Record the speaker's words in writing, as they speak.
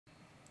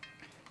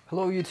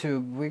Hello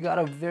YouTube, we got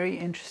a very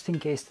interesting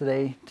case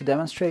today to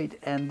demonstrate,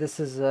 and this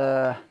is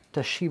a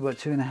Toshiba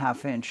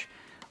 2.5 inch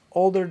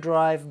older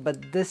drive,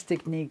 but this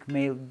technique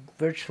may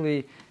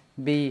virtually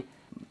be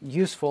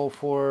useful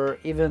for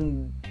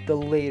even the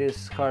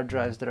latest hard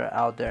drives that are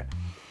out there.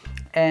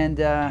 And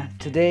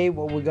today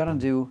what we're gonna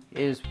do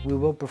is we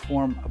will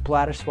perform a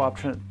platter swap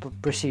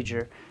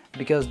procedure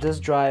because this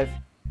drive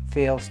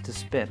fails to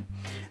spin.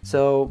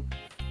 So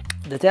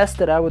the test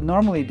that I would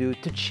normally do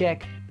to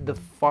check the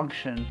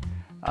function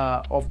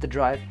of the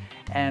drive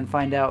and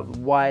find out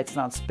why it's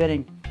not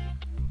spinning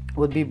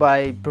would be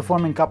by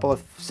performing a couple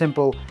of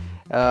simple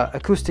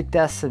acoustic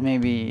tests and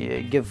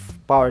maybe give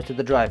power to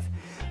the drive,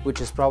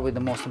 which is probably the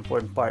most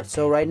important part.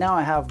 So right now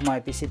I have my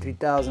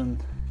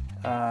PC3000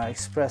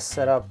 Express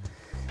set up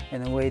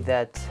in a way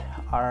that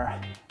our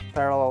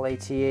parallel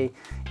ATA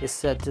is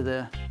set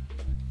to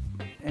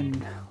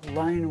in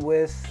line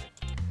with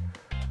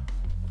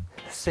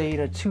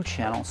SATA 2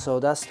 channel. So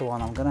that's the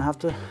one I'm gonna have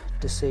to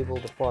disable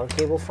the power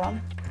cable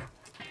from.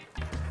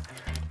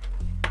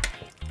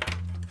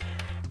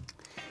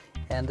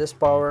 And this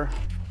power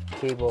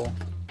cable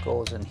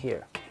goes in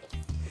here.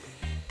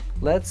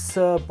 Let's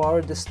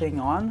power this thing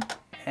on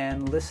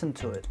and listen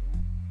to it.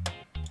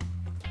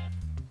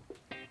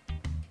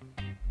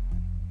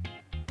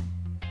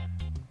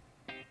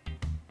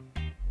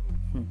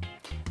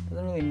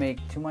 Doesn't really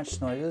make too much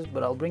noises,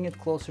 but I'll bring it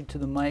closer to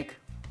the mic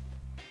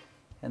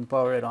and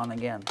power it on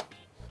again.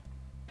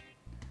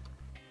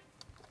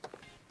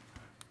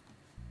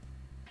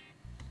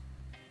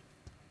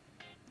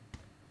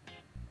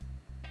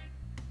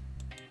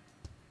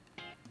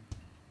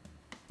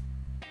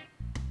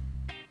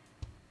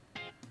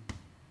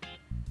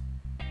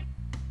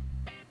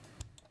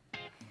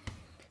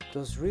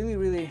 Those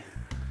really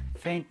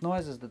faint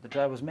noises that the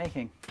drive was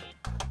making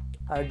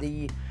are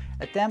the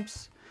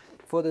attempts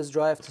for this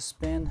drive to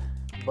spin,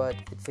 but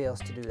it fails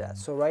to do that.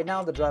 So right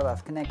now the drive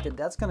I've connected,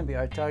 that's going to be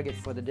our target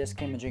for the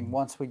disk imaging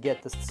once we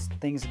get this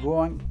things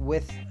going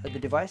with the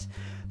device.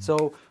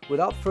 So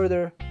without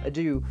further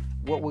ado,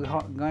 what we're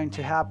going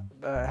to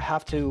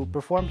have to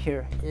perform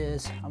here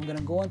is I'm going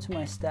to go into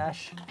my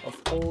stash of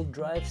old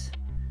drives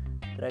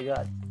that I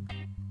got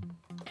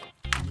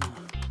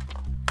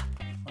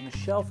on the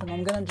shelf, and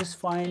I'm going to just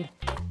find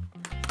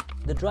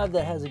the drive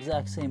that has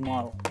exact same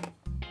model.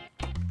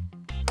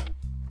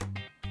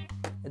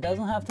 It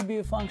doesn't have to be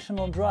a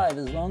functional drive,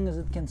 as long as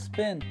it can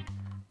spin.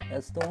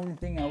 That's the only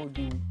thing I would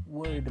be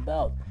worried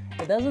about.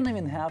 It doesn't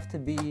even have to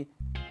be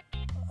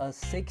a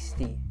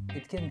 60.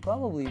 It can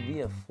probably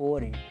be a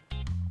 40.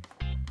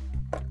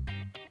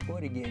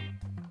 40 gig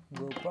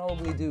will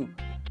probably do.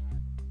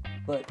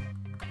 But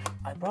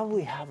I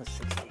probably have a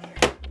 60.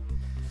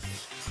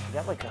 I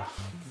got like a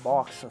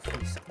box of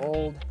these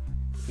old.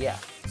 Yeah,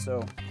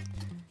 so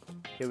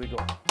here we go.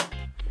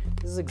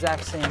 This is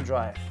exact same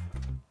drive.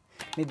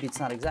 Maybe it's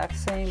not exact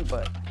same,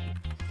 but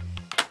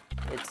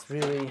it's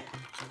really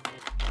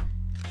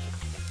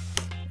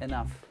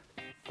enough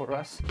for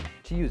us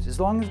to use, as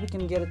long as we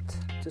can get it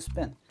to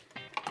spin.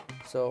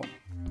 So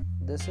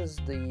this is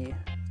the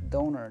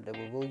donor that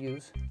we will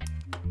use.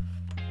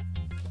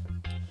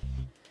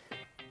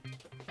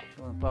 I'm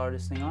gonna power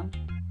this thing on.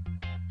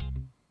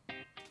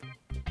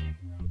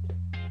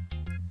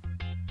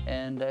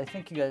 And I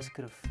think you guys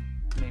could have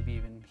maybe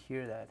even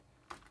hear that.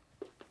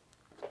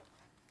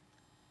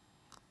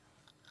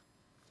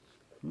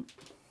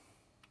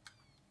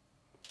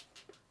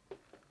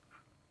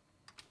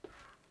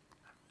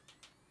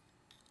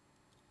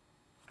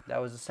 That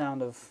was the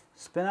sound of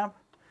spin up.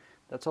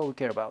 That's all we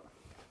care about.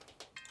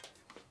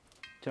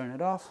 Turn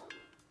it off.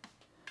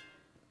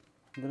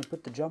 I'm gonna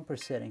put the jumper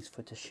settings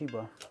for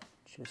Toshiba.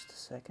 Just a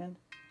second.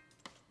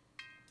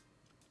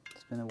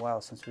 It's been a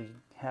while since we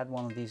had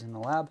one of these in the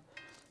lab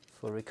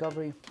for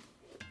recovery.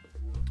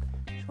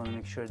 Just want to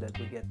make sure that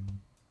we get,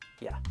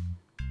 yeah.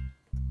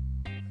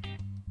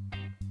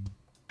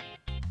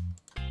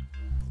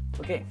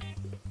 Okay,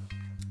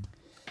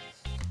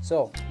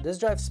 so this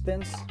drive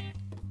spins,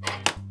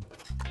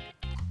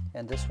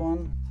 and this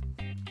one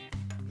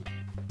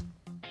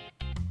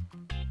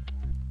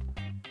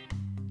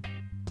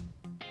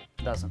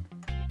doesn't.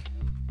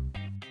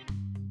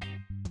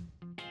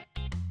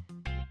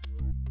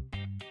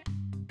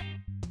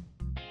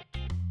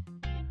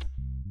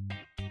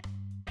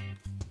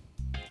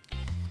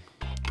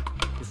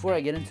 Before I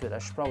get into it, I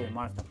should probably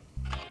mark them.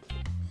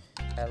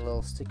 Add a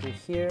little sticker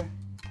here,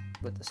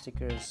 with the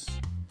stickers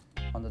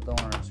on the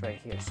donors right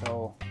here.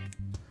 So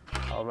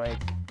I'll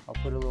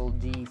put a little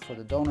D for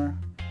the donor,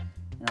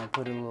 and I'll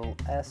put a little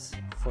S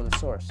for the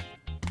source.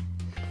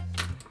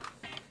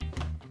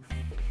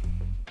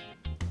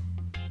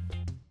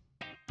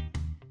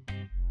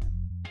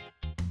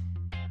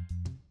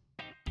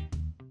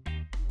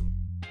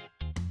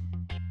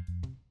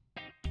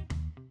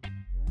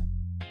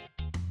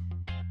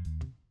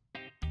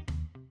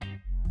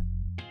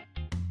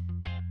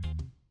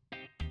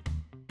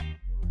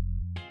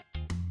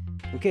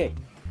 Okay,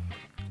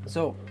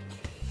 so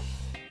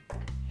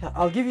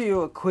I'll give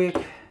you a quick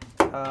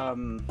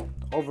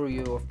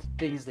overview of the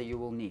things that you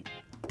will need.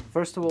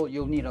 First of all,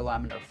 you'll need a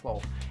laminar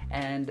flow,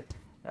 and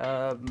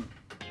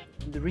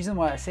the reason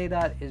why I say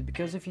that is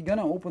because if you're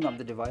gonna open up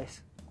the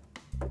device,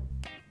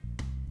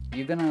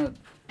 you're gonna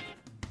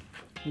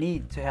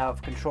need to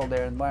have controlled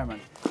air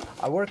environment.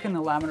 I work in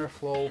a laminar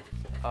flow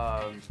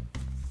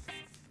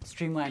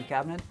streamlined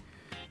cabinet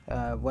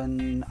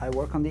when I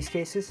work on these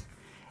cases,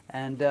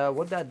 and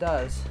what that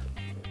does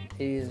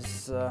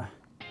is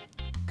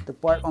the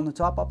part on the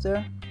top up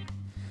there,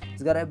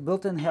 it's got a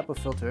built-in HEPA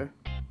filter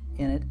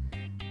in it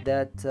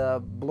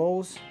that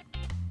blows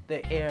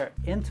the air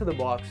into the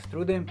box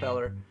through the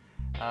impeller.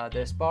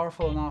 That's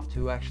powerful enough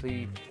to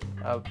actually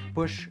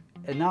push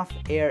enough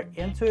air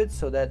into it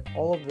so that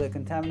all of the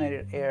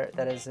contaminated air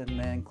that is in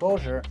the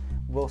enclosure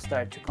will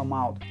start to come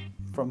out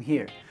from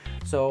here.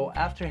 So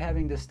after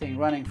having this thing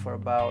running for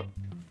about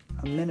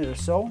a minute or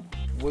so,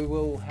 we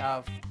will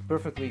have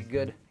perfectly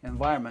good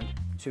environment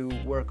to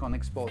work on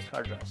exposed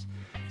hard drives.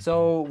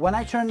 So when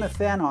I turn the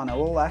fan on, it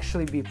will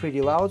actually be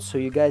pretty loud, so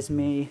you guys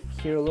may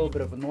hear a little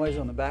bit of a noise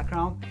on the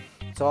background.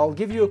 So I'll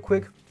give you a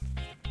quick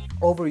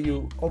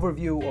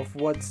overview of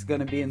what's going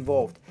to be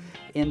involved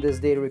in this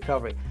data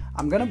recovery.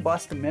 I'm going to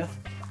bust a myth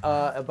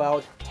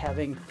about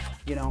having,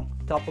 you know,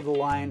 top of the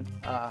line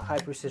high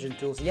precision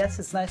tools. Yes,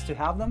 it's nice to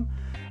have them,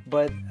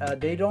 but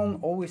they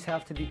don't always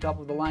have to be top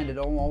of the line. They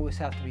don't always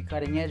have to be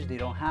cutting edge. They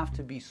don't have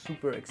to be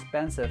super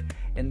expensive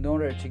in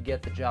order to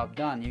get the job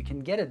done. You can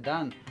get it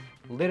done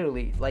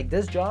literally like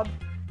this job.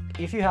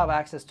 If you have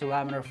access to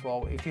laminar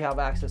flow, if you have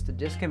access to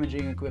disk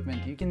imaging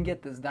equipment, you can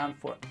get this done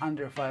for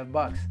under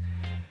 $5.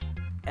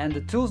 And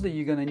the tools that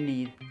you're gonna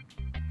need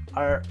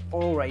are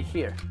all right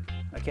here,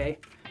 okay?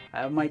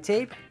 I have my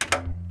tape,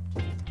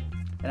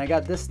 and I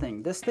got this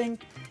thing. This thing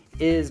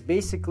is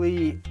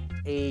basically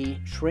a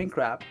shrink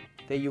wrap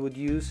that you would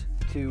use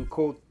to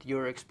coat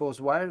your exposed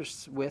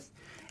wires with,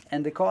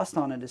 and the cost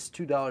on it is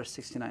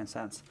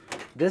 $2.69.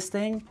 This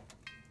thing,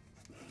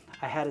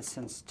 I had it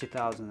since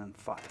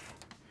 2005.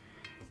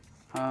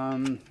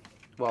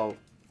 Well,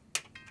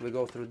 we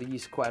go through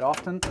these quite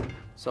often,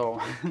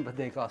 so but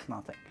they cost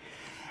nothing.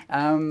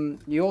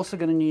 You're also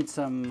gonna need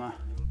some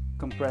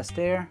compressed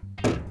air.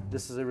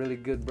 This is a really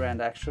good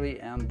brand actually,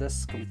 and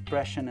this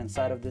compression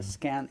inside of this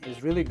can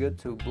is really good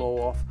to blow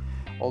off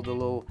all the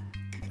little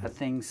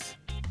things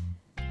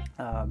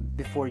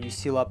before you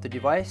seal up the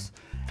device.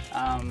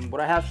 What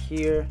I have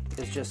here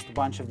is just a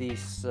bunch of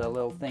these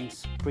little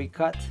things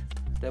pre-cut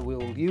that we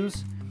will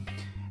use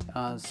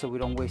so we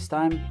don't waste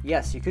time.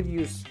 Yes, you could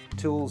use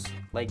tools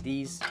like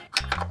these,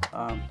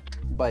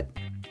 but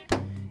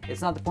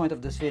it's not the point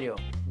of this video.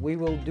 We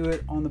will do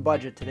it on the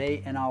budget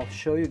today, and I'll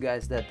show you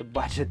guys that the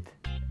budget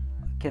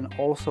can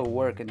also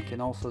work and can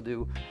also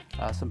do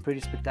some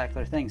pretty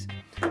spectacular things.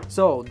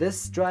 So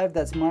this drive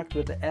that's marked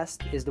with the S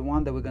is the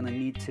one that we're gonna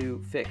need to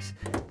fix.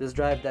 This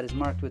drive that is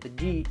marked with the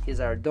D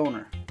is our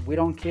donor. We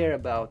don't care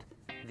about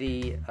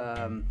the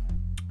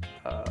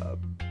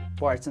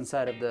parts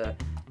inside of the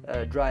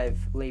drive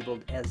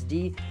labeled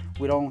SD.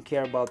 We don't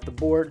care about the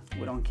board,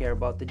 we don't care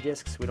about the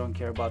discs, we don't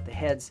care about the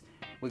heads.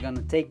 We're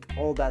gonna take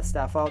all that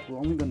stuff out. We're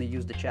only gonna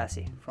use the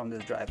chassis from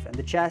this drive, and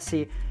the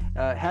chassis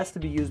has to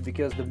be used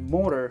because the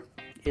motor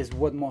is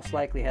what most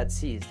likely had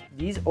seized.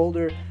 These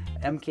older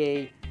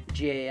MK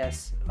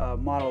GAS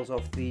models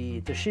of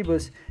the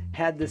Toshibas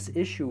had this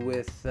issue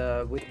with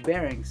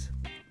bearings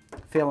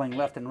failing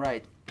left and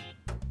right.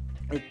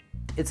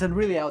 It's a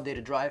really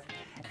outdated drive,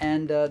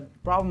 and the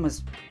problem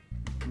is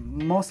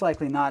most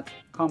likely not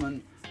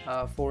common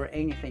for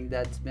anything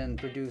that's been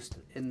produced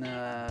in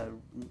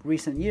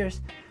recent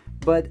years,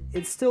 but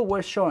it's still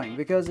worth showing,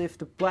 because if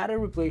the platter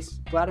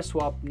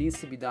swap needs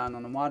to be done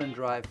on a modern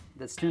drive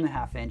that's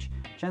 2.5 inch,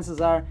 chances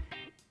are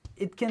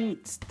it can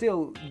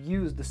still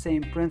use the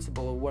same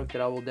principle of work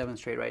that I will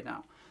demonstrate right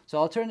now. So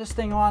I'll turn this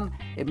thing on.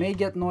 It may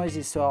get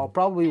noisy, so I'll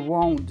probably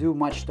won't do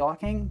much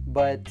talking,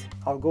 but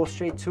I'll go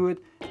straight to it.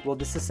 We'll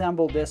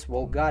disassemble this,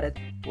 we'll gut it,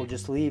 we'll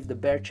just leave the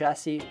bare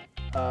chassis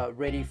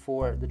ready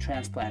for the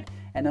transplant.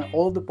 And then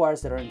all the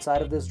parts that are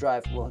inside of this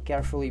drive will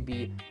carefully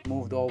be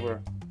moved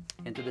over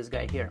into this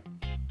guy here.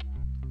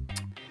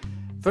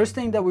 First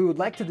thing that we would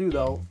like to do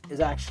though is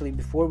actually,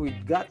 before we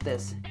gut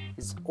this,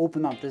 is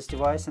open up this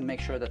device and make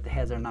sure that the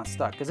heads are not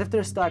stuck, because if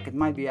they're stuck, it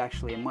might be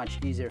actually a much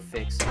easier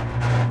fix.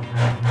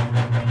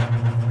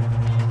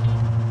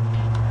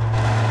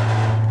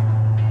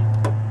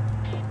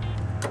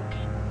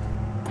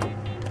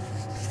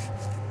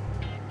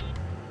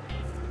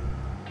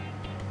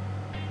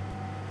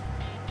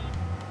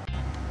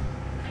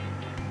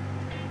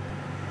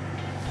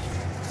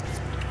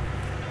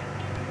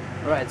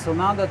 Alright, so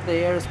now that the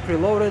air is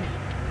preloaded,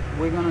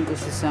 we're gonna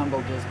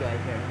disassemble this guy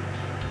here.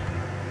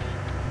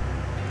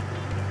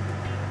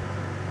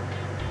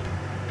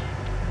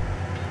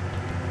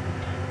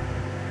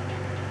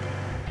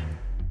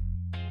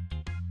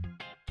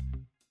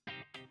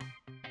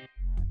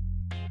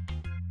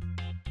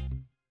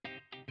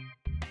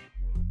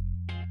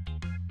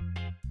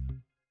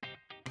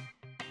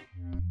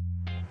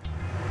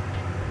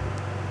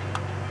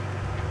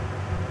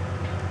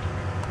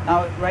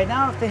 Now, right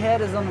now, if the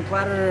head is on the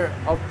platter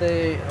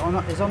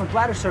is on the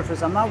platter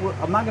surface, I'm not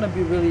going to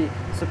be really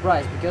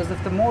surprised, because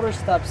if the motor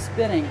stops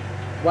spinning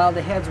while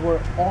the heads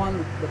were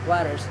on the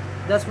platters,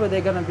 that's where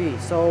they're going to be.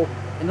 So,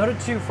 in order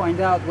to find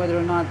out whether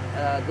or not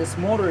this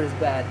motor is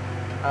bad,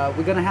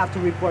 we're going to have to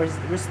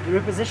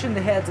reposition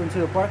the heads into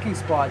the parking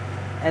spot,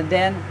 and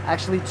then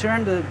actually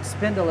turn the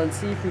spindle and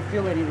see if we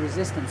feel any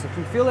resistance. If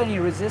we feel any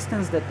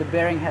resistance that the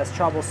bearing has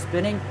trouble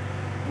spinning,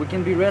 we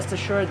can be rest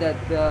assured that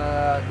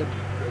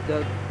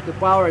the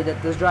power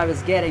that this drive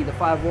is getting, the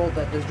 5 volt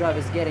that this drive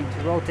is getting to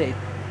rotate,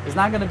 is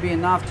not going to be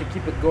enough to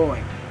keep it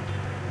going.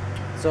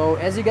 So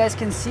as you guys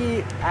can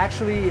see,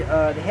 actually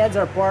the heads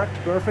are parked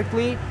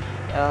perfectly.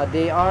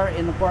 They are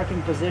in the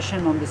parking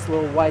position on this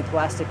little white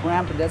plastic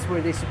ramp, and that's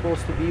where they're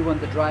supposed to be when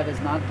the drive is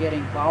not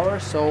getting power.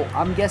 So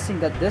I'm guessing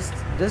that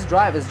this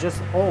drive is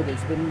just old.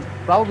 It's been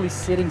probably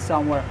sitting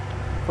somewhere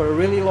for a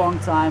really long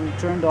time,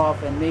 turned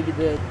off, and maybe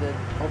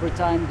over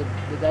time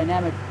the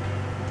dynamic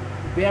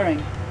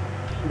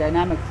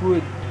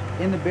fluid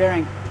in the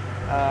bearing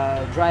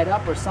dried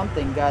up or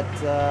something, got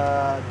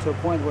to a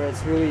point where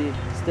it's really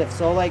stiff.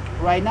 So like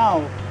right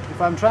now,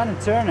 if I'm trying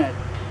to turn it,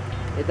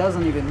 it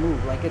doesn't even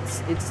move. Like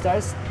it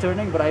starts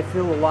turning, but I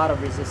feel a lot of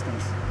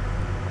resistance.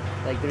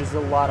 Like there's a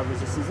lot of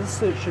resistance. This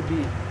should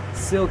be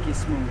silky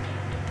smooth.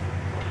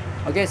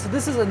 Okay, so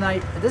this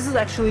is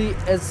actually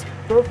as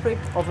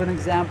perfect of an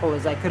example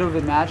as I could have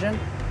imagined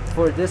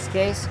for this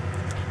case.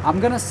 I'm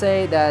gonna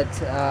say that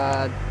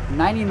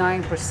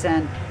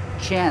 99%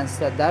 chance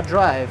that that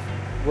drive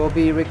will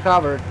be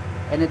recovered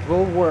and it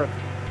will work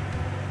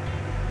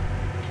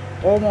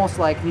almost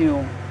like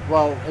new,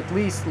 well, at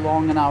least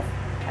long enough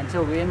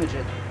until we image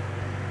it,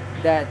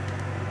 that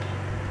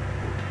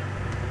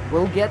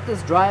we'll get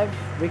this drive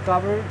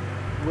recovered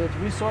with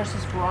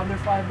resources for under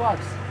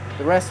 $5.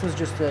 The rest was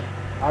just at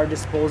our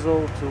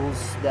disposal,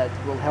 tools that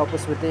will help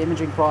us with the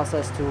imaging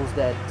process, tools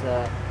that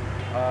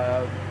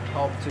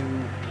help to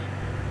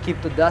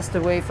keep the dust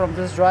away from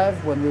this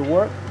drive when we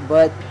work.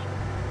 But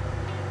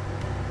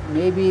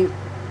maybe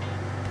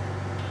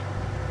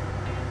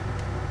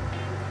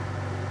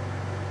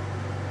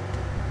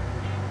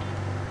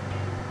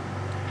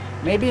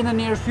in the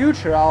near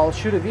future I'll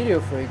shoot a video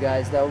for you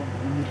guys that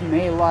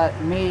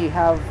may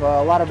have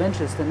a lot of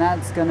interest, and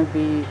that's going to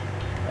be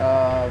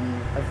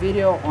a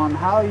video on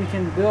how you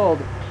can build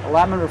a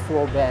laminar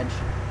flow bench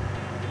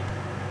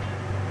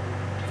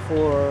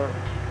for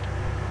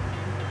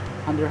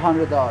under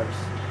 $100.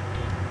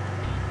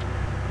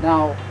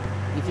 Now,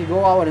 if you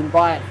go out and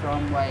buy it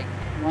from like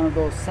one of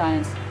those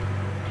science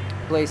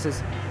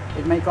places,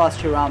 it may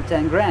cost you around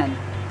 10 grand.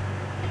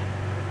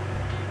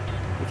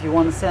 If you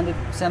want to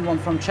send one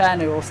from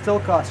China, it will still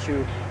cost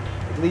you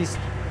at least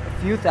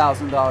a few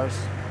 $1,000s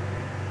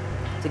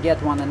to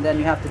get one, and then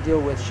you have to deal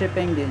with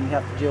shipping, then you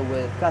have to deal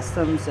with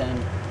customs and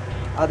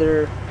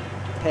other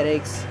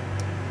headaches.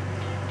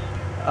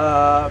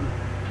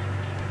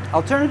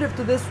 Alternative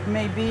to this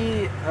may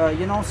be,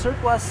 you know,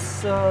 surplus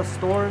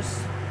stores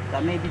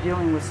that may be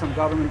dealing with some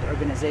government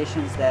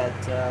organizations that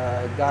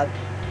got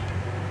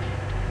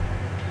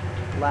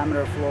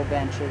laminar flow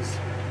benches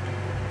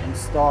in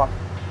stock.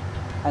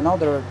 I know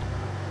there are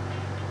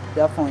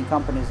definitely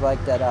companies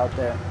like that out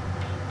there.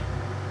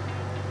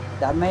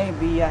 That may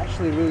be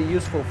actually really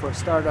useful for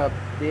startup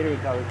data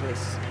recovery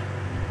cases.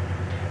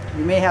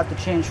 You may have to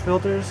change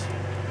filters,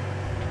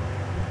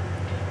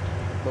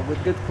 but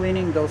with good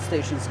cleaning, those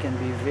stations can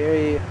be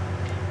very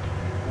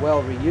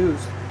well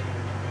reused.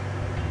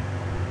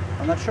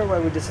 I'm not sure why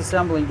we're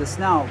disassembling this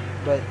now,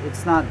 but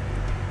it's not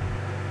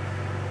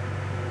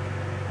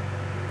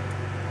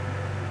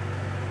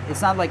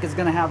like it's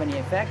going to have any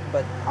effect,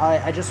 but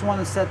I just want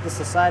to set this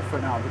aside for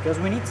now, because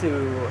we need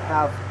to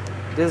have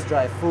this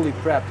drive fully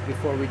prepped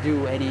before we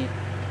do any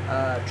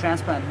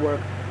transplant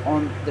work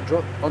on the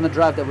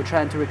drive that we're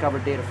trying to recover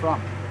data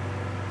from.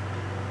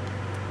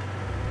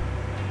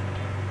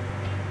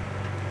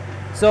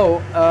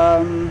 So,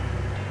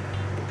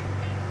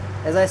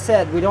 as I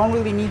said, we don't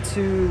really need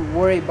to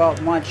worry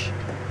about much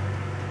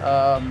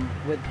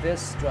with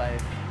this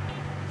drive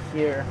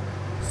here.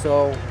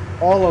 So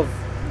all of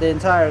the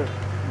entire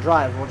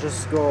drive will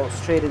just go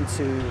straight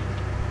into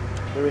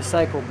the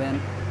recycle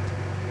bin,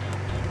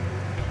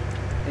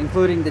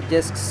 including the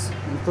discs,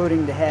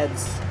 including the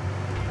heads.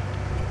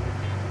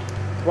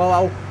 Well,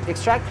 I'll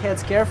extract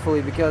heads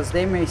carefully because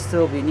they may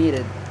still be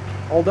needed,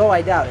 although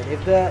I doubt it.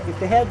 If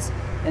the heads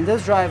in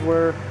this drive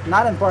were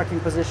not in parking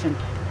position,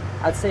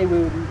 I'd say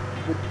we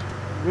would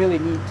really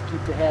need to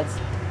keep the heads.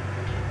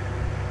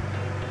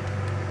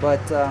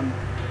 But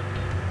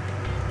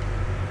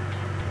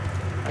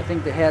I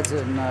think the heads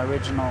in the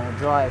original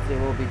drive, they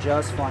will be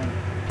just fine.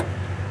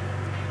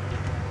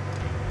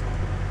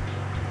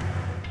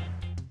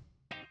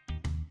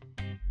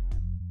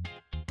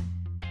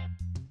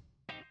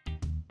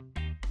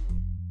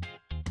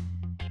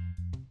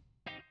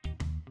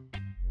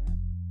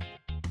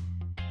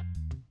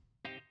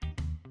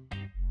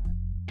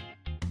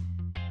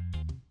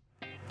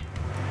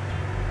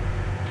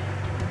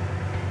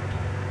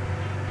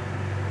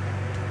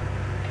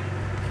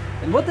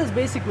 And what this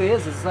basically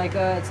is, it's like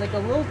a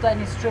little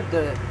tiny strip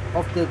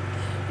of the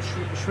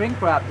shrink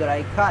wrap that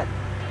I cut.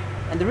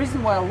 And the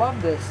reason why I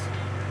love this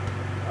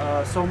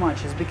so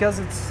much is because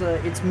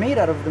it's made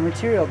out of the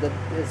material that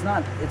it's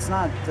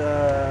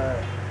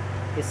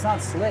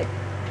not slick.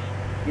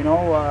 You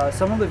know,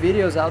 some of the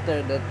videos out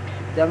there that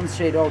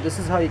demonstrate, oh, this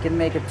is how you can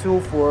make a tool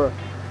for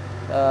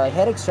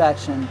head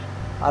extraction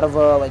out of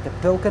like a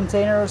pill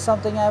container or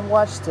something I've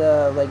watched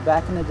like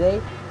back in the day.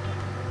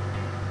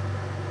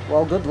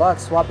 Well, good luck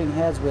swapping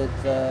heads with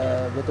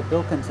a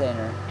pill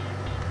container.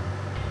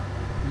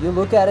 You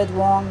look at it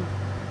wrong,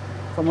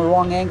 from a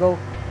wrong angle,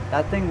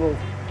 that thing will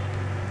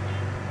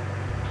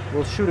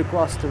shoot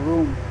across the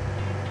room.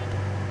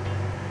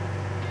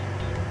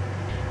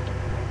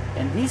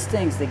 And these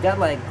things, they got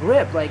like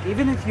grip. Like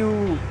even if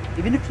you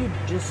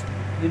just,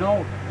 you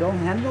know, don't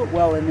handle it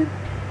well, and it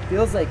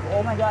feels like,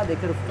 oh my God, they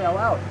could have fell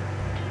out.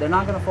 They're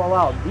not gonna fall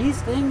out.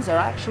 These things are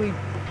actually,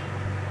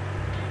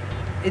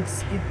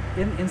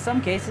 in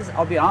some cases,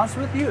 I'll be honest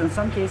with you, in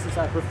some cases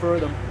I prefer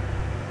them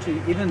to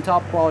even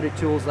top quality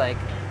tools like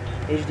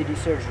HDD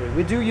surgery.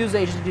 We do use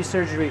HDD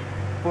surgery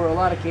for a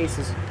lot of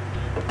cases,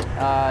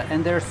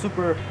 and they're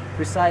super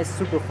precise,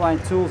 super fine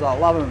tools. I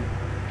love them.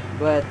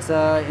 But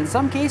in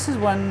some cases,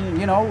 when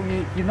you know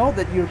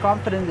that you're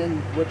confident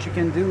in what you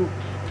can do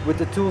with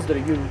the tools that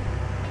you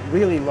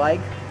really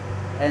like,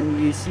 and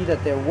you see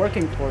that they're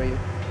working for you,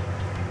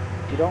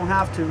 you don't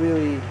have to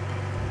really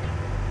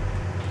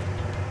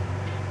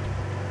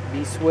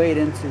be swayed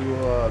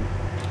into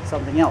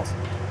something else.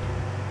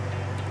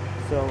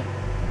 So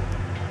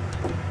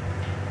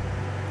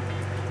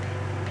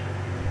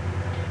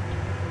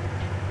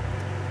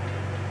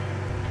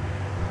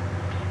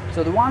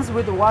the ones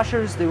with the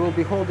washers, they will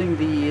be holding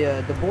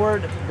the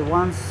board. The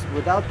ones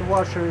without the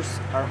washers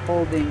are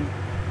holding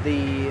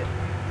the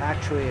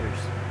actuators.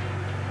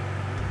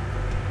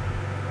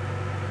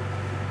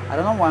 I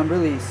don't know why I'm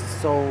really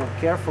so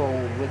careful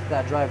with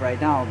that drive right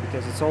now,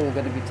 because it's all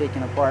going to be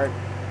taken apart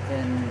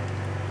in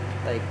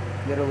like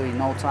literally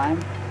no time.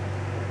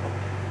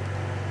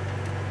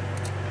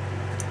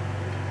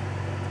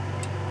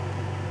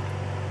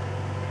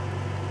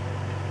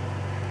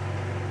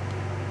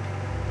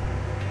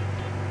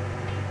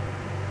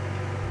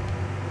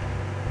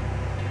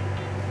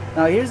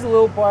 Now here's the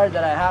little part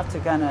that I have to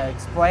kind of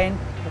explain,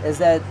 is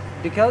that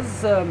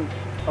because of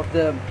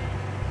the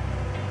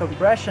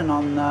compression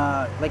on,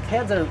 like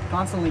heads are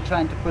constantly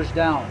trying to push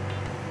down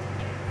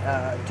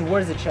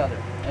towards each other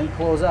and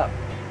close up.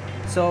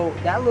 So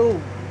that little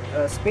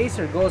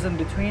spacer goes in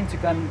between to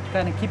kind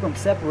of keep them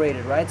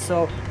separated, right?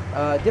 So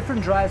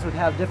different drives would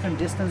have different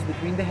distance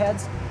between the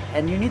heads,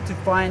 and you need to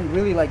find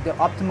really like the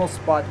optimal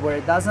spot where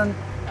it doesn't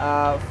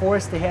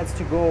force the heads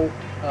to go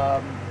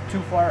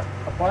too far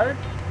apart,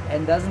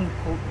 and doesn't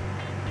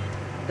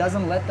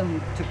let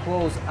them to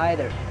close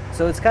either.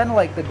 So it's kind of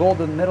like the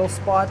golden middle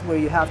spot where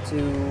you have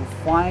to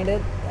find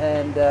it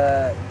and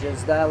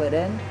just dial it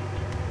in.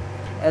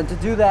 And to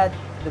do that,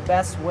 the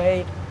best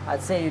way,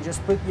 I'd say, you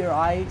just put your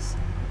eyes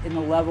in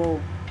a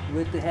level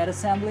with the head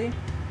assembly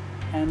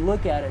and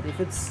look at it. If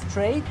it's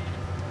straight,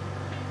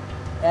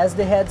 as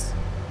the heads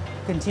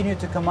continue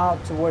to come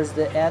out towards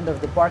the end of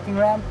the parking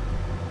ramp,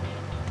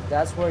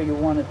 that's where you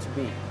want it to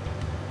be.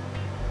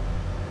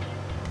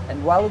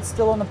 And while it's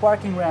still on the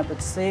parking ramp,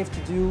 it's safe to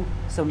do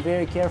some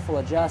very careful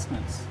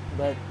adjustments.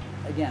 But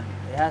again,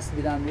 it has to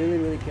be done really,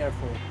 really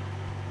carefully.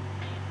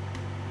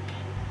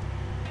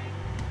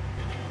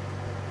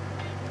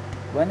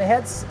 When the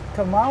heads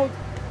come out,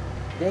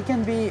 they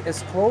can be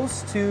as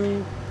close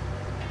to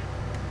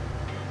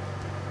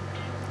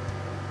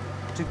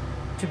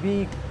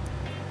be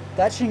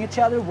touching each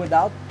other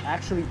without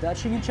actually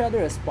touching each other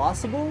as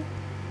possible.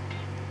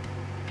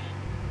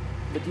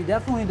 But you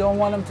definitely don't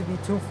want them to be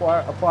too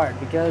far apart,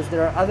 because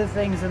there are other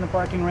things in the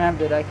parking ramp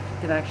that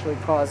can actually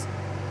cause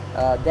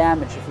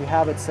damage if you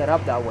have it set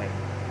up that way.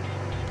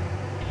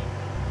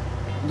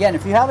 Again,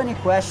 if you have any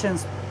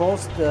questions,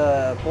 post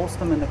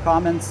them in the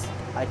comments.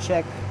 I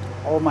check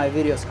all my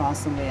videos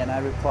constantly and I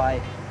reply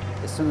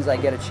as soon as I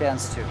get a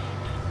chance to.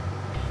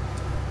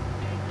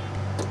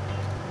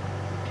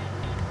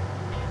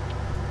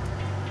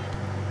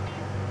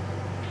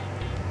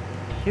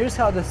 Here's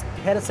how this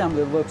head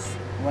assembly looks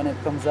when it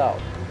comes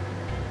out.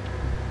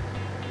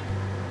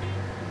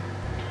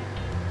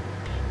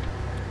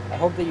 I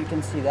hope that you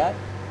can see that.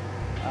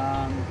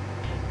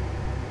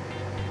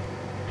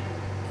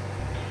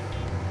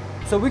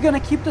 So we're gonna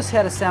keep this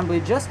head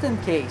assembly just in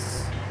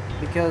case,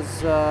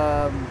 because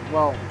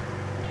well,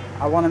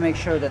 I want to make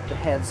sure that the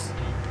heads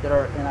that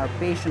are in our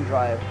patient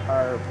drive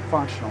are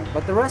functional.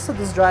 But the rest of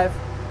this drive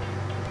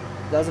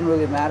doesn't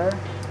really matter.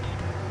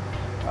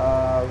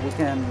 We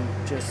can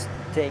just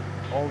take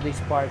all these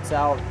parts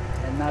out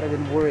and not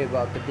even worry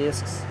about the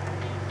discs.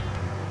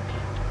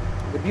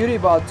 The beauty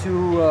about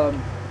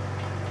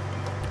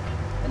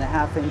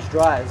 2.5-inch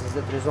drives is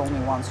that there's only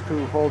one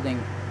screw holding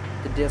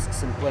the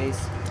discs in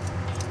place.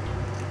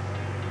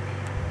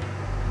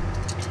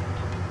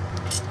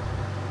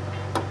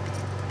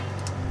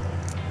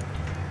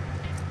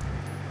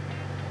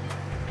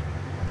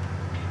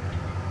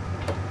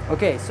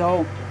 Okay,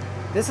 so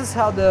this is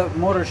how the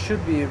motor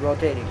should be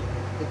rotating.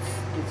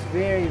 It's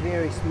very,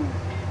 very smooth.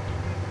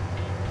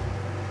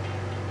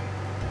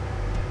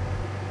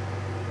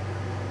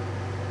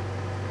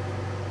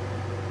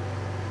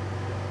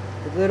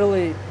 It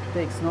literally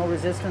takes no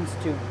resistance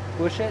to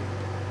push it,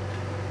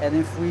 and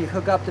if we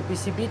hook up the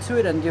PCB to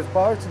it and give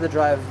power to the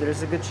drive,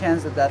 there's a good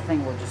chance that that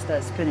thing will just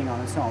start spinning on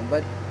its own.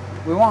 But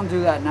we won't do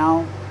that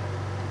now.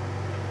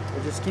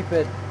 We'll just keep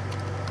it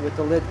with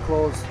the lid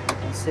closed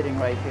and sitting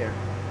right here.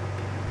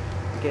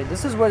 Okay,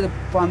 this is where the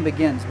fun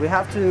begins. We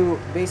have to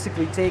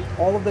basically take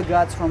all of the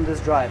guts from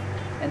this drive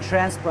and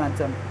transplant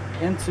them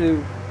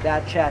into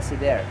that chassis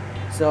there.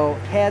 So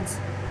heads,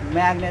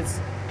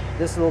 magnets,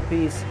 this little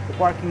piece, the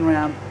parking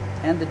ramp,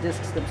 and the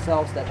discs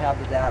themselves that have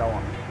the data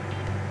on them.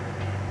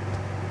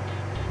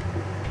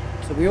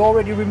 So we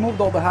already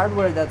removed all the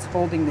hardware that's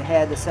holding the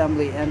head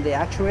assembly and the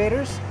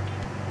actuators.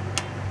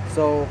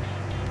 So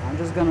I'm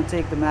just going to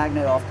take the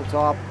magnet off the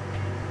top.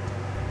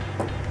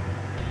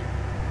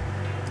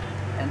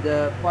 And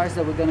the parts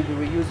that we're going to be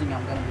reusing,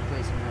 I'm going to be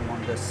placing them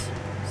on this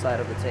side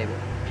of the table.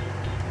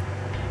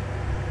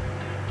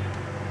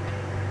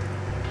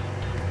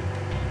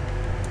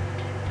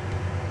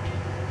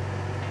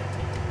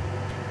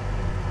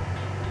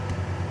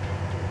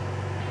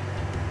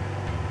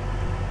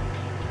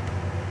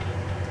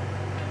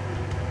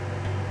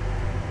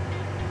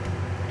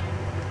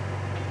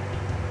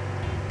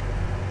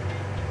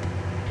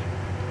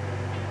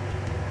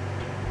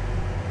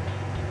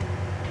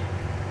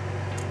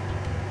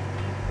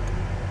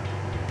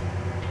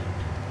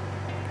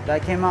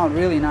 That came out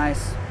really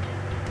nice.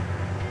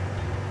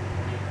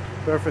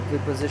 Perfectly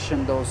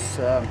positioned those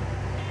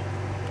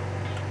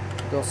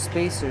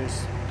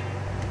spacers.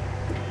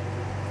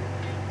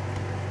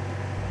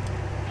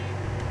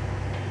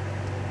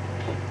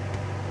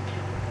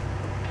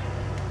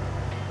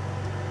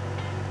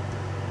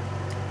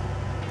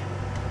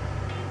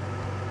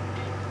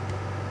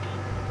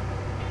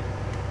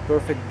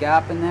 Perfect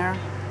gap in there.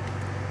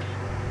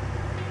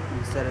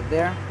 And set it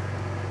there.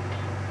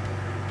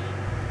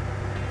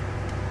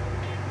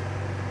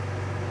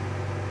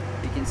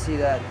 You can see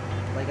that,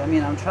 like, I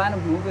mean, I'm trying to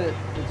move it,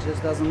 it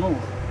just doesn't move.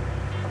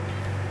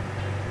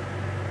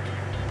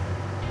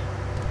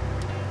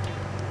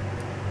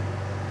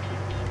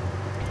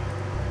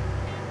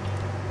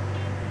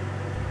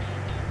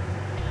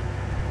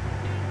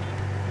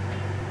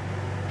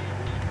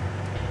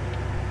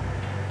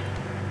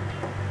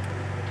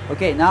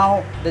 Okay,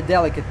 now the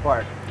delicate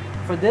part.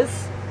 For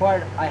this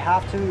part, I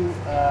have to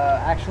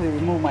actually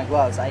remove my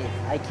gloves.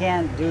 I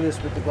can't do this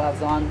with the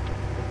gloves on.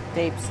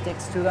 Tape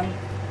sticks to them,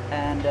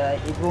 and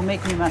it will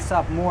make me mess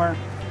up more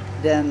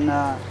than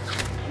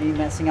me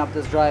messing up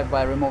this drive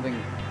by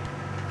removing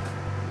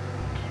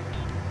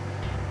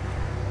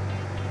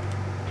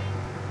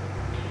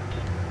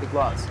the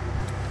gloves.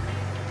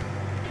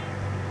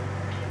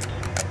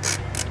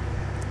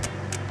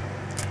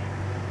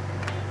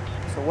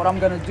 So what I'm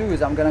gonna do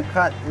is I'm gonna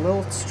cut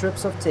little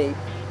strips of tape .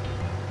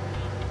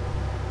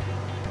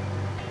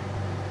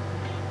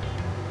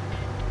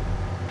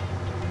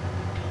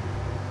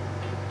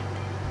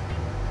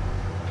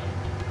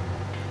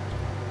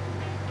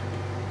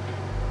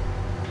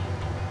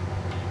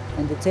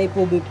 And the tape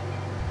will be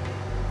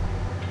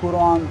put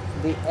on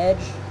the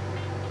edge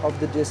of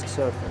the disc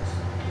surface.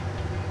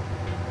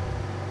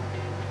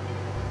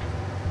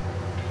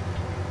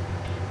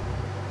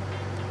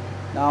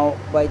 Now,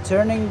 by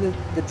turning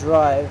the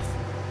drive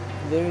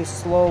very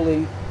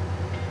slowly,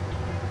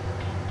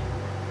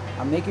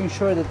 I'm making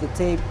sure that the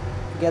tape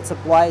gets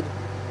applied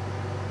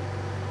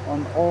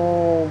on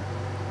all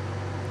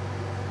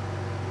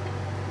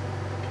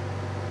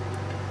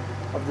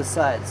of the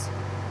sides.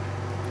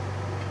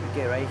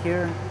 Okay, right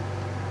here,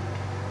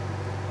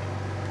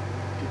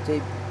 the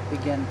tape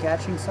began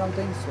catching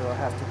something, so I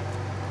have to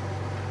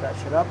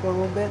touch it up a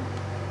little bit.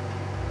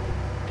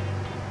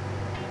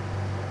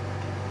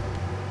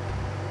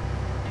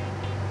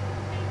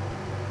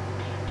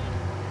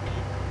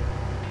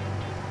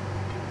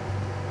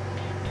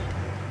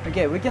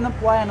 Okay, we can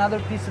apply another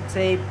piece of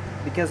tape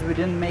because we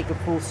didn't make a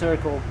full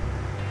circle,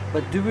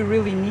 but do we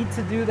really need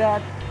to do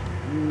that?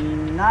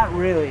 Not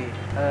really.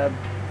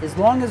 As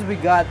long as we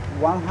got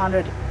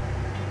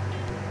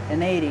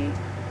 180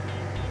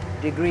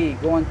 degree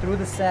going through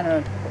the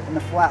center in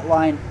the flat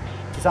line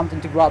to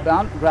something to grab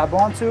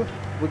onto,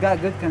 we got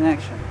a good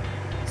connection.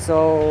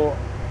 So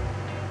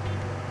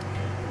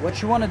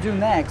what you want to do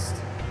next,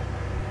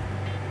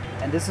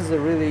 and this is a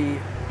really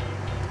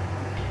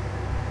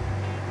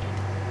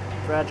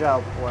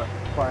fragile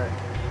part.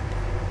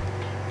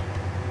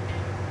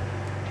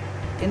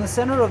 In the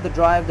center of the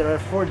drive there are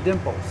 4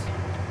 dimples.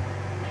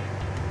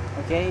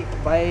 Okay,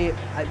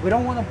 we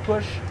don't want to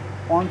push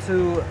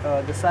onto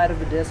the side of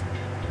the disc,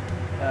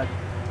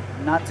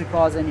 not to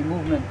cause any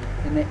movement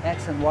in the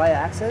X and Y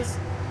axis.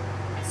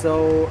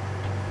 So,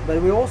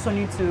 but we also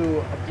need to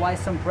apply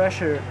some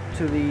pressure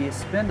to the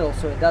spindle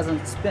so it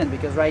doesn't spin,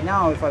 because right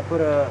now if I put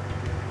a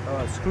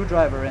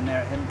screwdriver in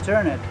there and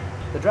turn it,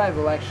 the drive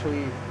will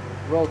actually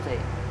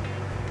rotate.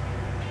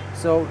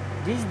 So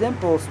these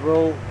dimples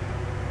will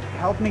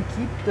help me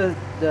keep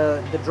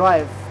the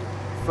drive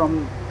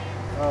from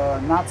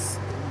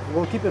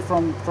will keep it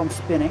from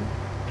spinning,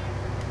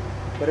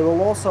 but it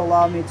will also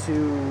allow me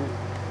to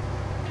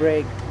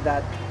break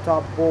that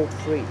top bolt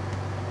free.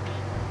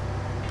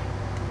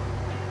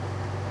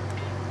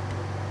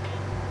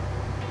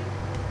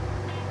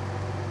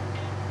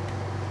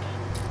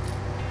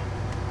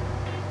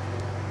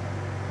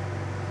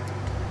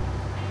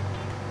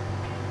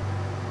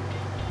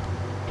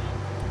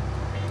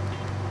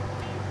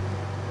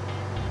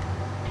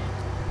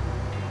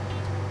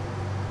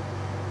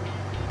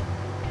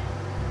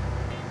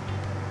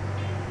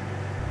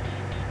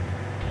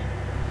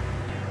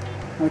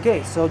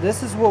 Okay, so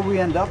this is what we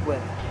end up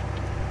with.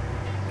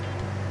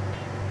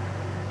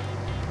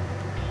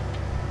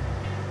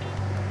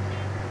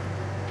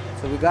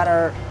 So we got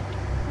our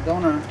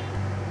donor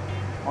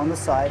on the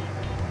side.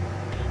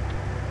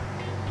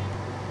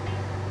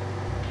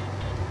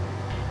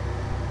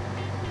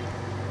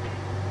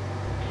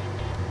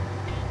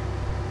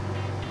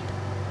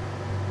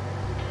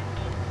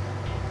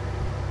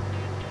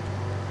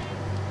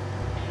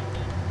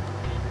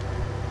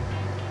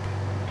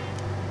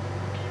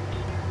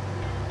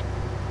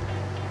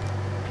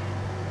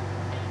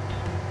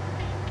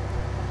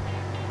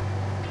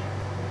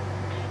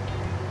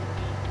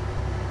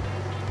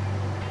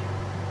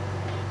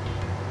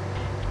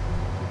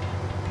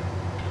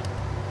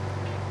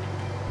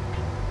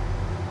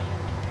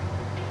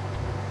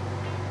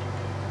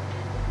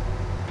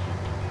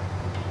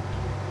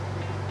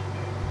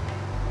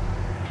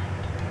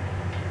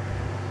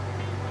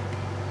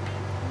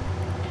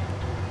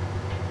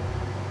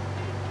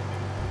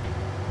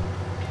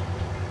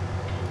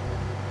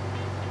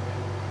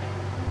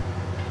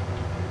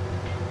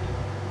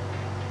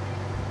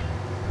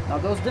 Now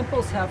those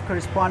dimples have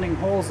corresponding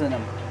holes in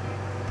them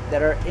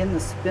that are in the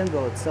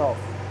spindle itself.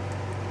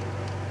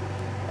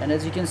 And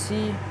as you can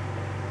see,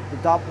 the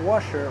top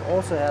washer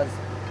also has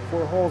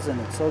 4 holes in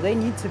it, so they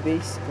need to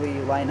basically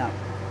line up.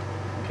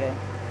 Okay,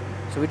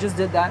 so we just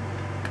did that.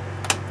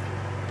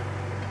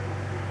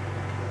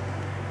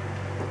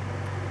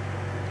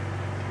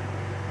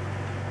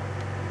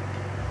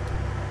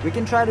 We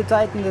can try to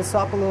tighten this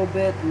up a little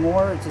bit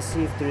more to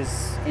see if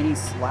there's any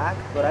slack,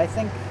 but I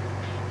think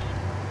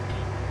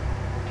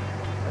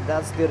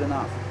that's good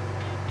enough.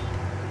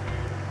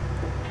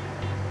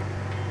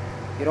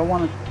 You don't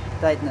want to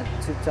tighten it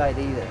too tight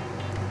either.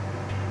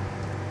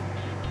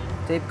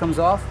 Tape comes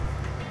off.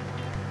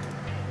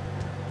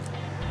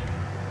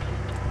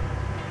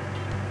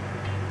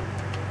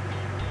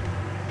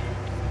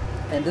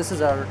 And this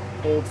is our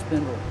old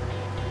spindle.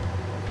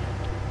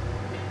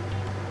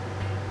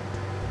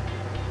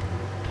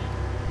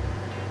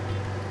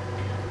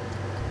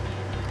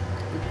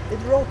 It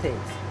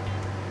rotates.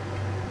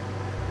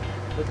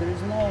 But there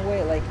is no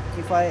way, like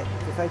if I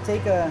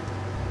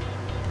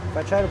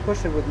try to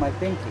push it with my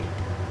pinky,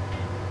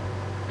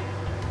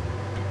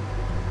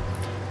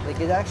 like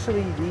it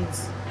actually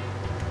needs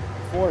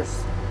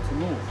force to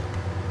move.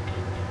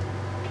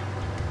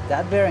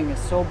 That bearing is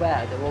so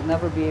bad it will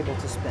never be able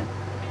to spin.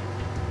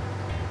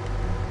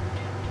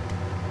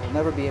 It will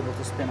never be able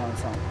to spin on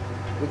its own.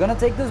 We're gonna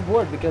take this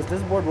board because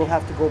this board will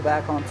have to go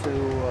back onto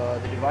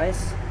the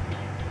device.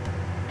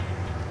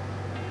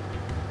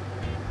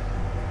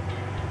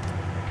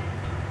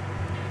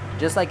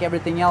 Just like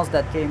everything else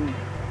that came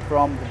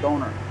from the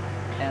donor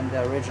and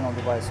the original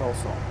device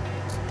also.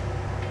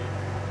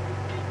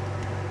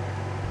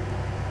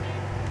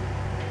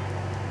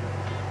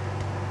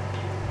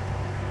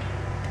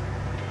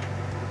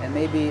 And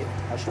maybe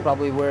I should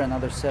probably wear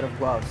another set of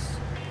gloves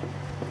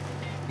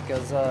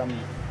because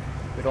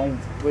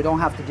we don't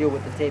have to deal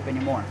with the tape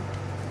anymore.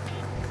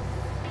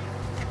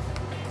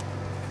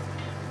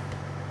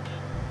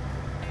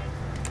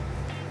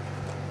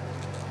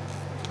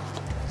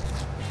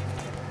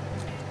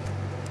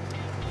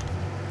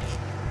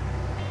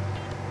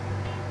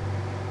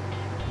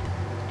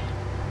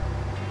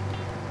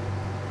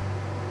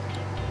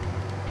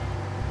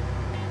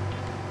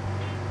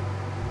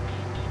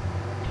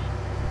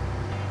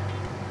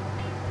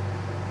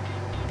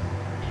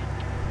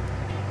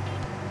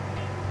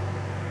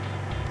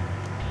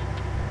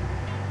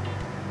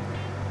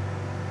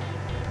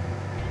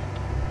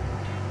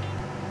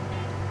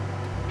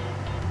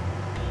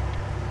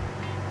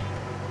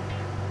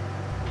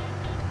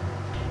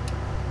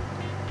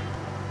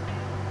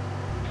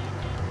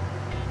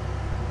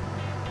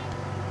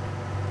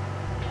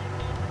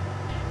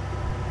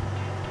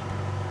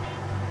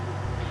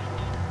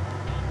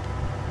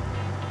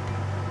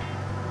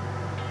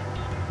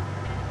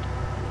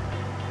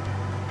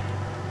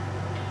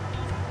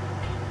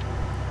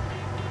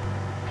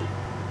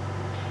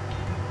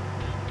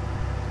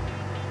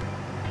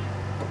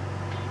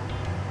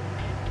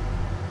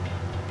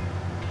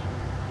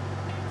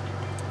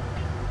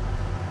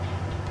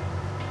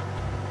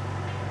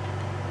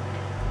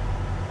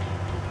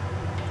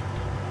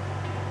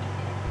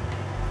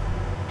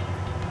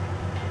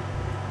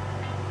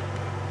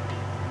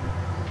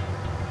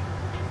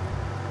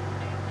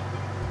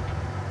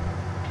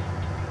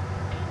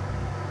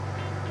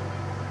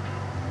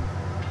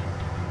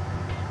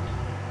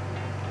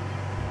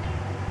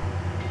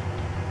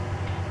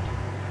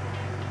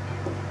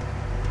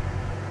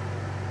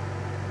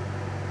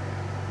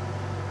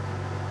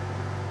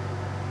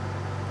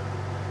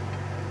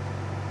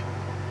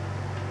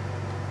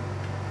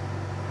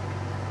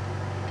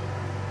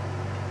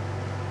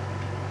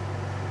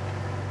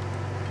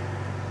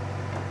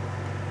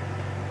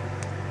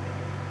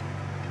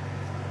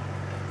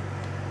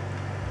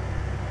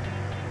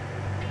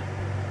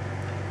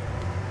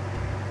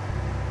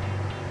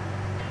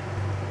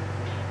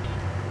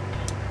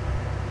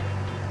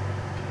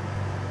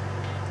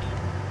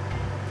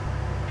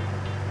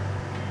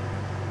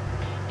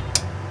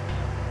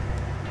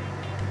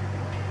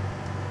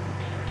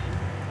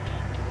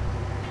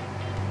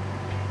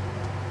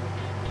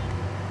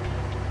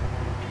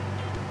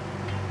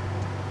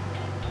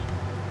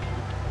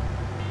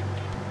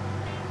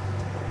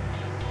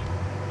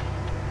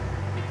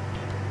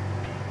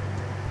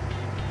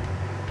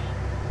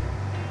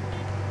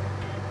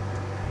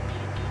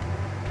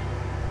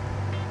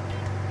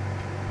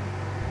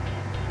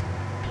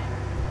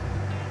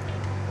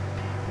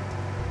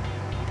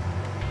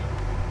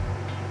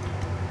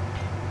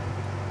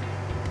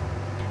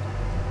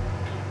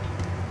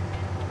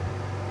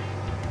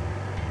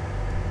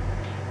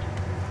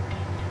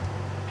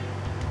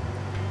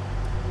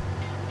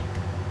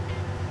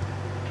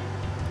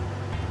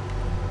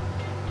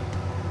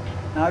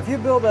 Now if you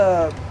build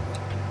a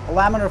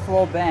laminar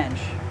flow bench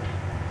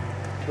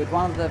with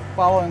one of the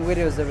following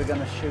videos that we're going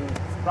to shoot,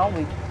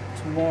 probably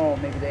tomorrow,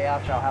 maybe the day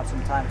after, I'll have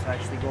some time to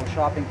actually go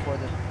shopping for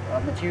the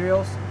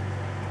materials.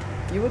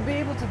 You would be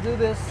able to do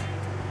this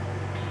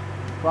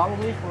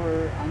probably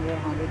for under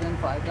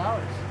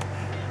 $105.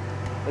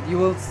 But you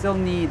will still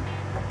need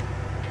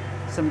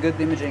some good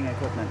imaging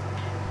equipment.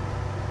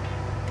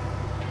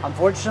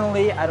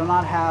 Unfortunately, I do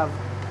not have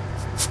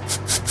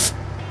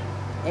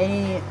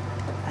any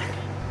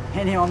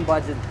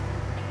on-budget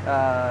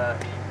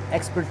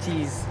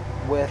expertise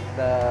with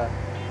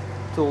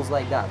tools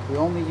like that. We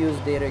only use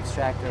data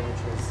extractor,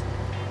 which is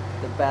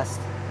the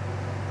best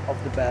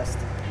of the best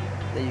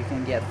that you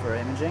can get for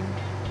imaging.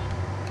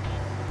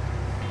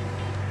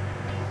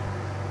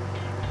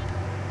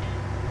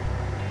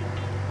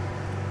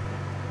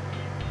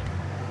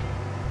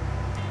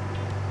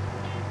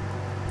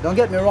 Don't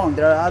get me wrong,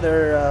 there are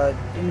other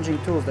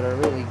imaging tools that are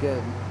really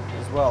good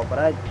as well, but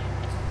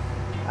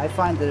I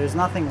find that there's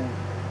nothing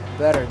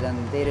better than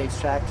data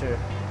extractor,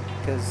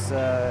 because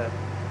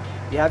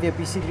you have your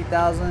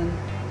PC3000,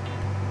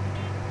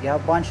 you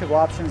have a bunch of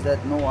options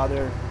that no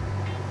other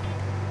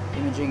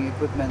imaging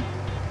equipment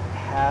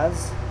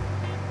has,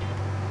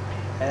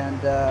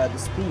 and the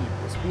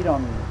speed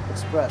on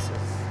Express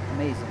is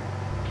amazing.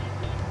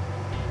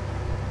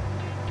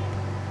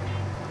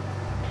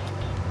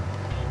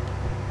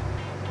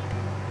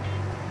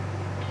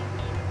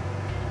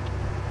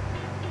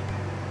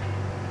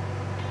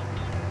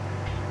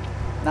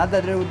 Not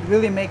that it would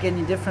really make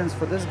any difference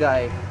for this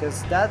guy,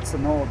 because that's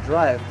an old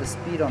drive. The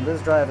speed on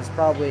this drive is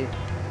probably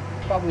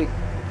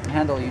can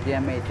handle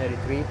UDMA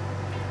 33.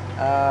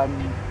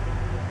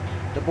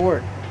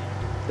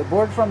 The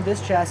board from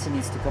this chassis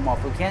needs to come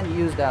off. We can't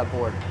use that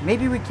board.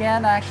 Maybe we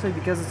can actually,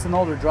 because it's an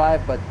older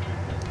drive, but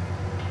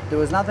there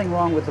was nothing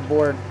wrong with the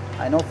board.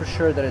 I know for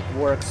sure that it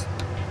works,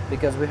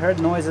 because we heard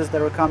noises that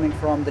were coming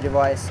from the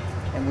device,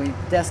 and we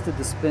tested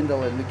the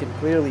spindle, and we could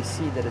clearly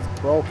see that it's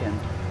broken.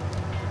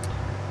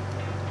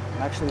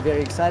 I'm actually very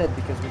excited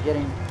because we're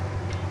getting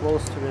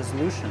close to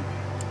resolution.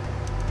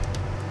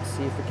 Let's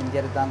see if we can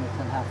get it done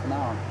within half an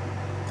hour.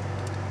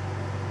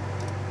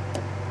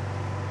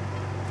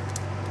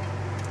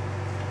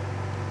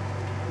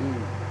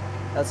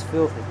 That's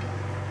filthy.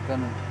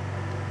 Gonna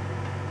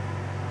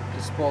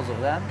dispose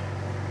of that.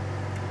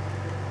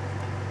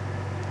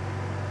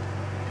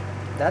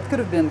 That could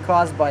have been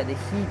caused by the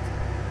heat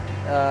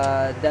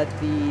that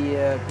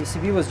the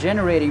PCB was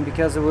generating,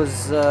 because it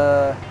was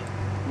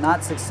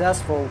not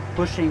successful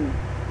pushing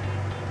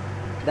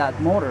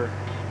that motor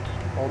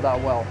all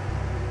that well.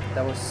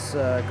 That was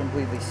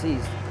completely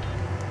seized.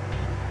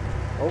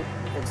 Oh,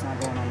 it's not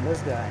going on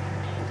this guy.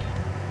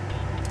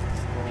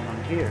 It's going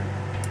on here.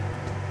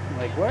 I'm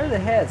like, where are the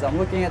heads? I'm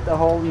looking at the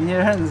hole in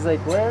here, and it's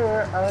like,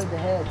 where are the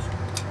heads?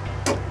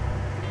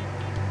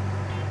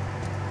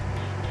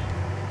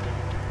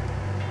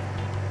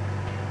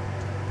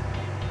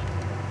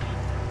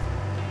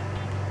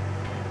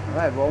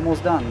 Alright, we're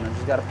almost done. I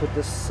just got to put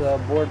this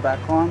board back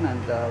on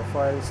and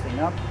fire this thing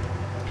up.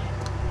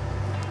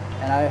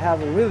 And I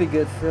have a really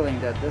good feeling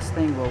that this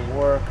thing will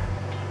work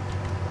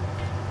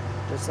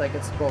just like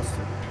it's supposed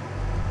to.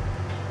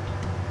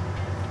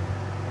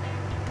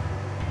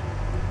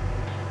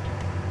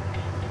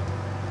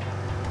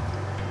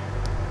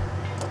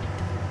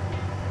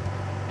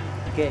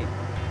 Okay,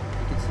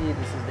 you can see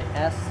this is the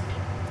S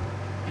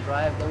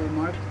drive that we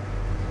marked.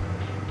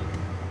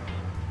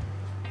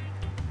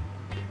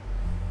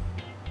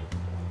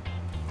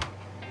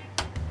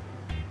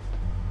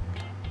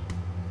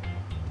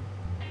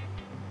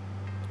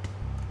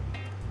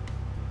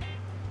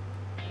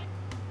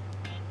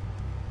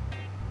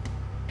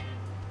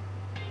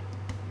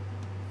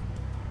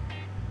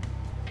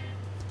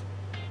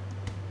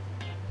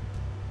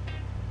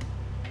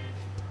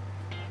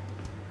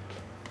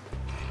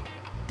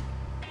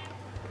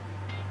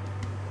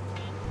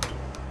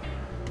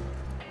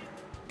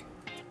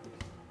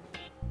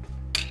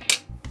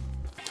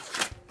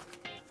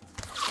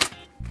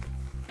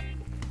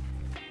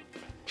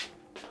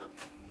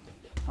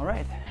 All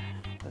right,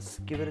 let's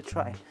give it a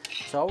try.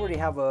 So I already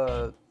have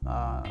a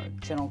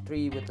channel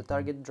 3 with the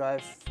target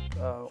drive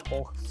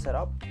all set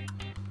up.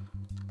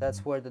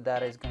 That's where the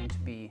data is going to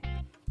be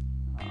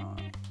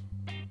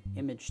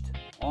imaged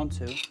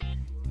onto.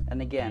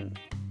 And again,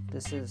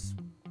 this is,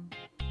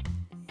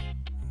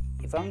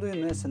 if I'm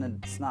doing this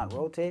and it's not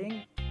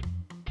rotating,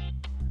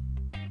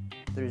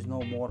 there is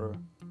no motor,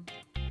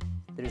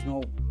 there is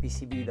no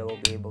PCB that will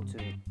be able to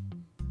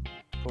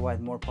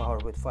provide more power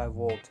with 5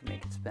 volt to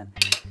make it spin.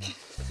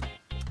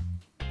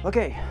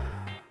 Okay,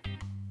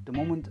 the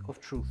moment of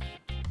truth.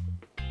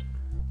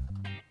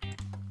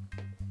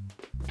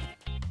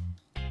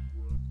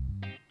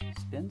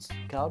 Spins,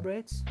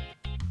 calibrates.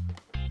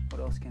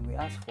 What else can we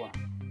ask for?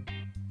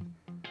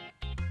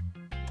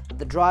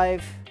 The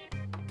drive,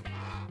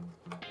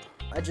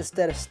 I just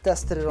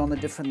tested it on a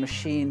different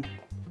machine.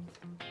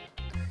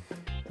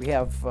 We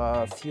have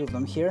a few of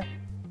them here,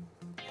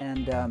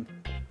 and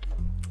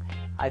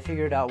I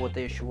figured out what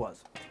the issue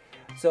was.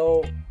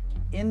 So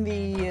in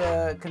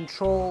the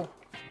control,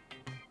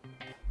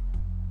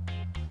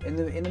 in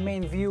the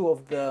main view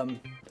of the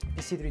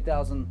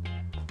PC3000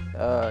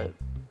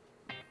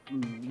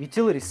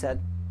 utility set,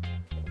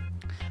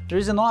 there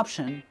is an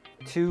option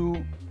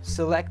to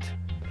select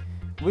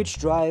which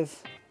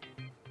drive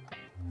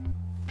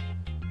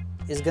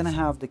is gonna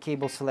have the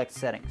cable select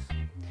settings.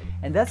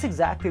 And that's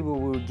exactly what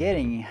we were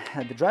getting.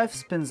 The drive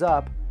spins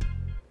up,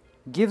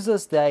 gives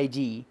us the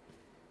ID,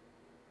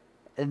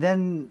 and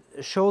then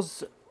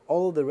shows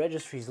all of the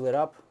registries lit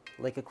up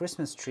like a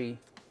Christmas tree.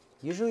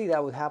 Usually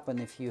that would happen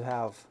if you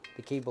have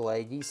the cable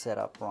ID set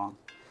up wrong.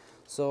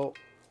 So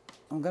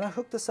I'm gonna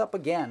hook this up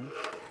again.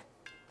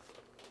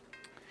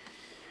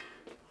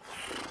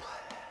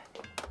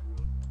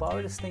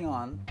 Power this thing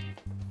on.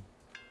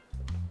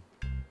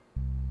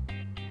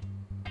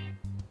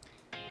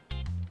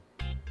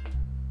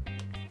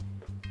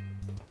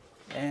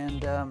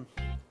 And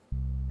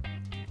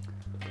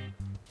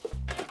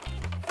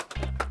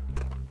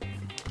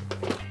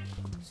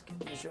let's get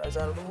these drives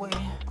out of the way.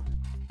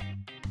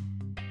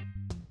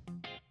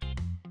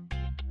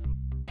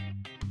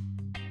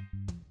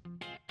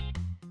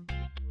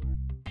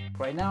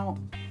 Right now,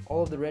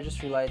 all of the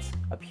registry lights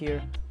up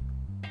here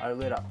are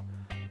lit up.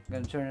 I'm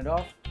going to turn it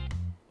off.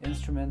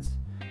 Instruments,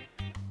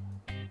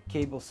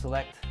 cable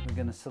select. We're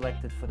going to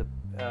select it for the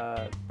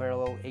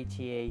parallel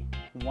ATA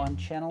 1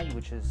 channel,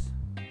 which is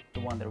the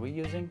one that we're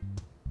using.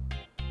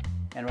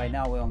 And right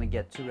now we only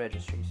get 2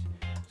 registries.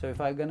 So if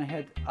I'm going to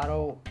hit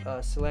auto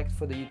select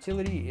for the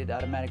utility, it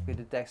automatically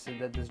detects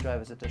that this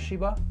drive is a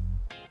Toshiba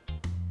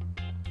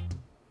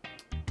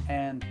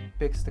and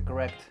picks the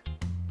correct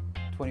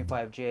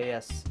 25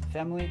 GAS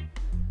family.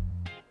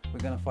 We're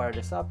going to fire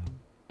this up.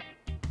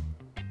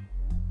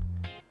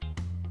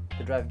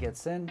 The drive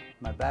gets in,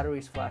 my battery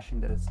is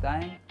flashing that it's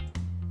dying.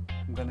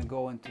 I'm going to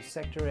go into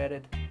sector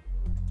edit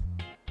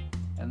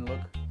and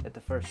look at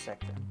the first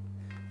sector.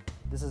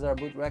 This is our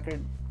boot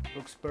record,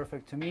 looks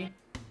perfect to me.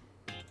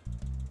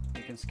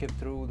 You can skip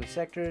through the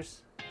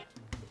sectors.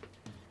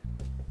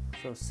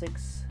 So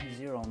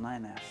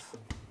 609S.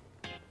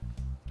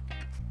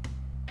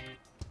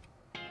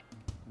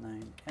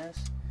 9S.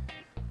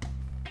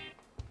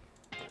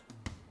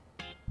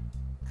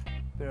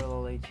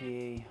 Parallel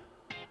ATA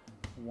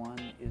 1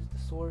 is the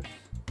source.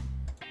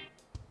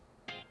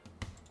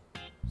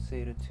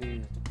 SATA 2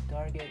 is the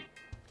target.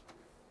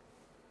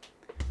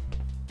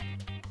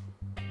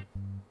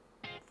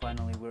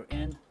 Finally, we're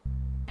in.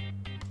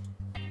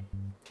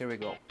 Here we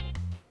go.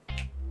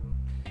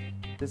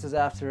 This is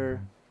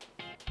after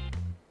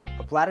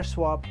a platter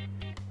swap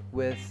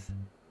with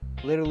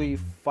literally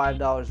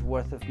 $5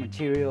 worth of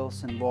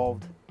materials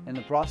involved in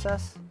the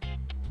process.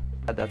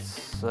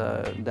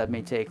 That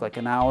may take like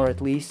an hour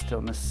at least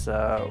on this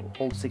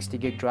old 60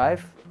 gig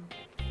drive,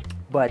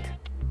 but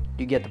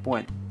you get the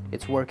point.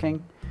 It's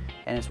working,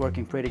 and it's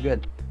working pretty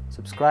good.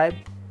 Subscribe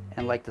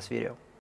and like this video.